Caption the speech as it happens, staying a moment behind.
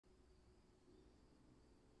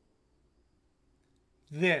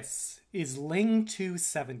This is LING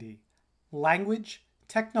 270, Language,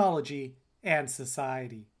 Technology, and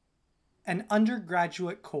Society, an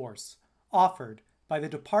undergraduate course offered by the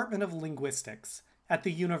Department of Linguistics at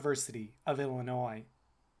the University of Illinois.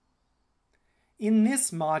 In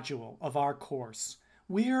this module of our course,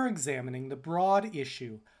 we are examining the broad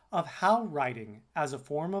issue of how writing as a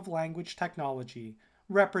form of language technology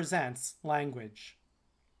represents language.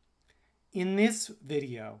 In this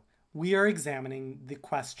video, we are examining the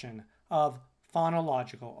question of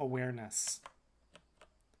phonological awareness.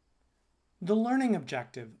 The learning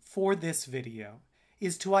objective for this video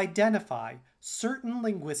is to identify certain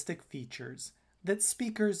linguistic features that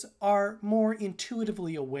speakers are more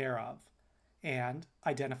intuitively aware of, and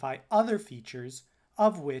identify other features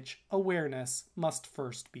of which awareness must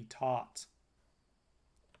first be taught.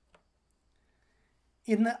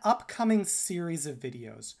 In the upcoming series of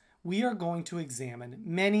videos, we are going to examine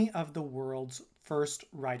many of the world's first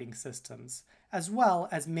writing systems, as well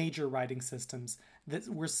as major writing systems that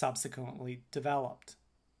were subsequently developed.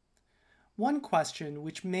 One question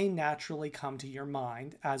which may naturally come to your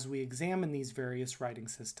mind as we examine these various writing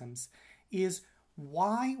systems is,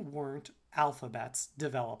 why weren't alphabets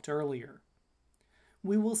developed earlier?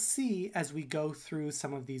 We will see as we go through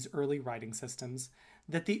some of these early writing systems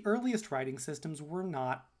that the earliest writing systems were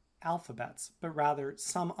not alphabets, but rather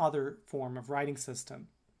some other form of writing system.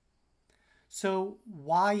 So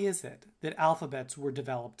why is it that alphabets were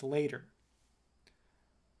developed later?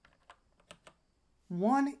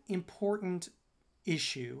 One important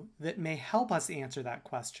issue that may help us answer that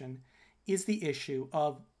question is the issue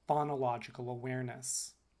of phonological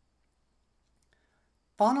awareness.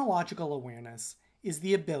 Phonological awareness is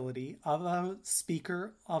the ability of a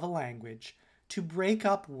speaker of a language to break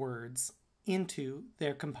up words into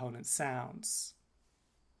their component sounds.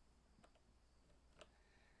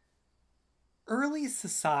 Early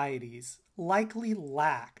societies likely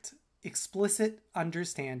lacked explicit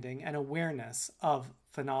understanding and awareness of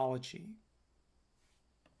phonology.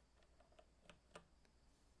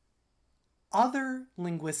 Other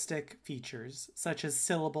linguistic features, such as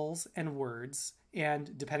syllables and words,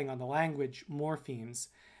 and depending on the language, morphemes,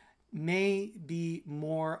 may be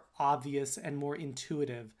more obvious and more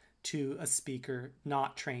intuitive to a speaker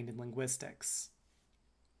not trained in linguistics.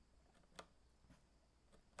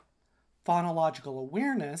 Phonological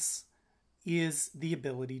awareness is the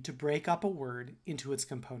ability to break up a word into its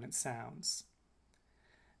component sounds.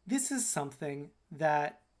 This is something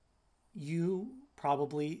that you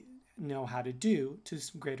probably know how to do to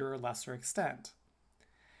greater or lesser extent.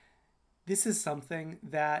 This is something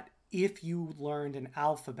that if you learned an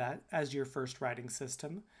alphabet as your first writing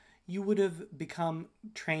system, you would have become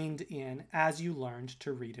trained in as you learned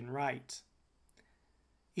to read and write.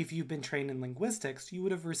 If you've been trained in linguistics, you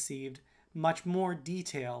would have received much more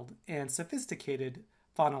detailed and sophisticated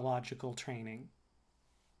phonological training.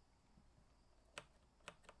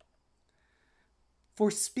 For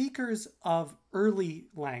speakers of early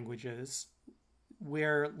languages,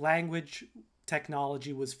 where language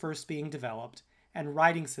technology was first being developed and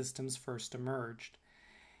writing systems first emerged,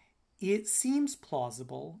 it seems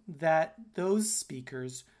plausible that those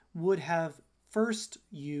speakers would have first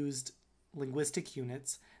used linguistic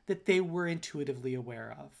units that they were intuitively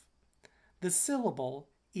aware of. The syllable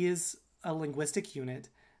is a linguistic unit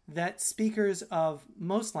that speakers of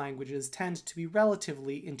most languages tend to be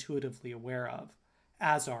relatively intuitively aware of,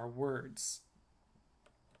 as are words.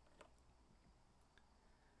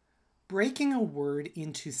 Breaking a word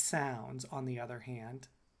into sounds, on the other hand,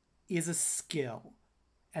 is a skill,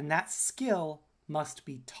 and that skill must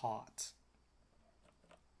be taught.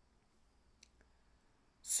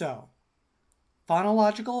 So,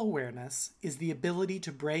 phonological awareness is the ability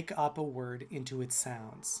to break up a word into its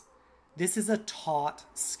sounds. This is a taught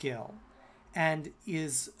skill, and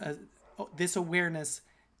this awareness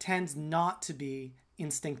tends not to be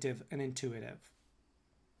instinctive and intuitive.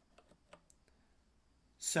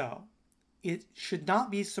 So, it should not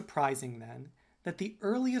be surprising then that the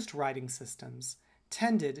earliest writing systems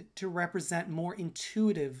tended to represent more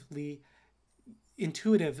intuitive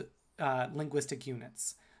linguistic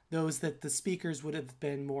units, those that the speakers would have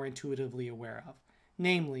been more intuitively aware of,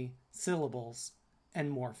 namely syllables and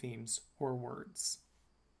morphemes or words.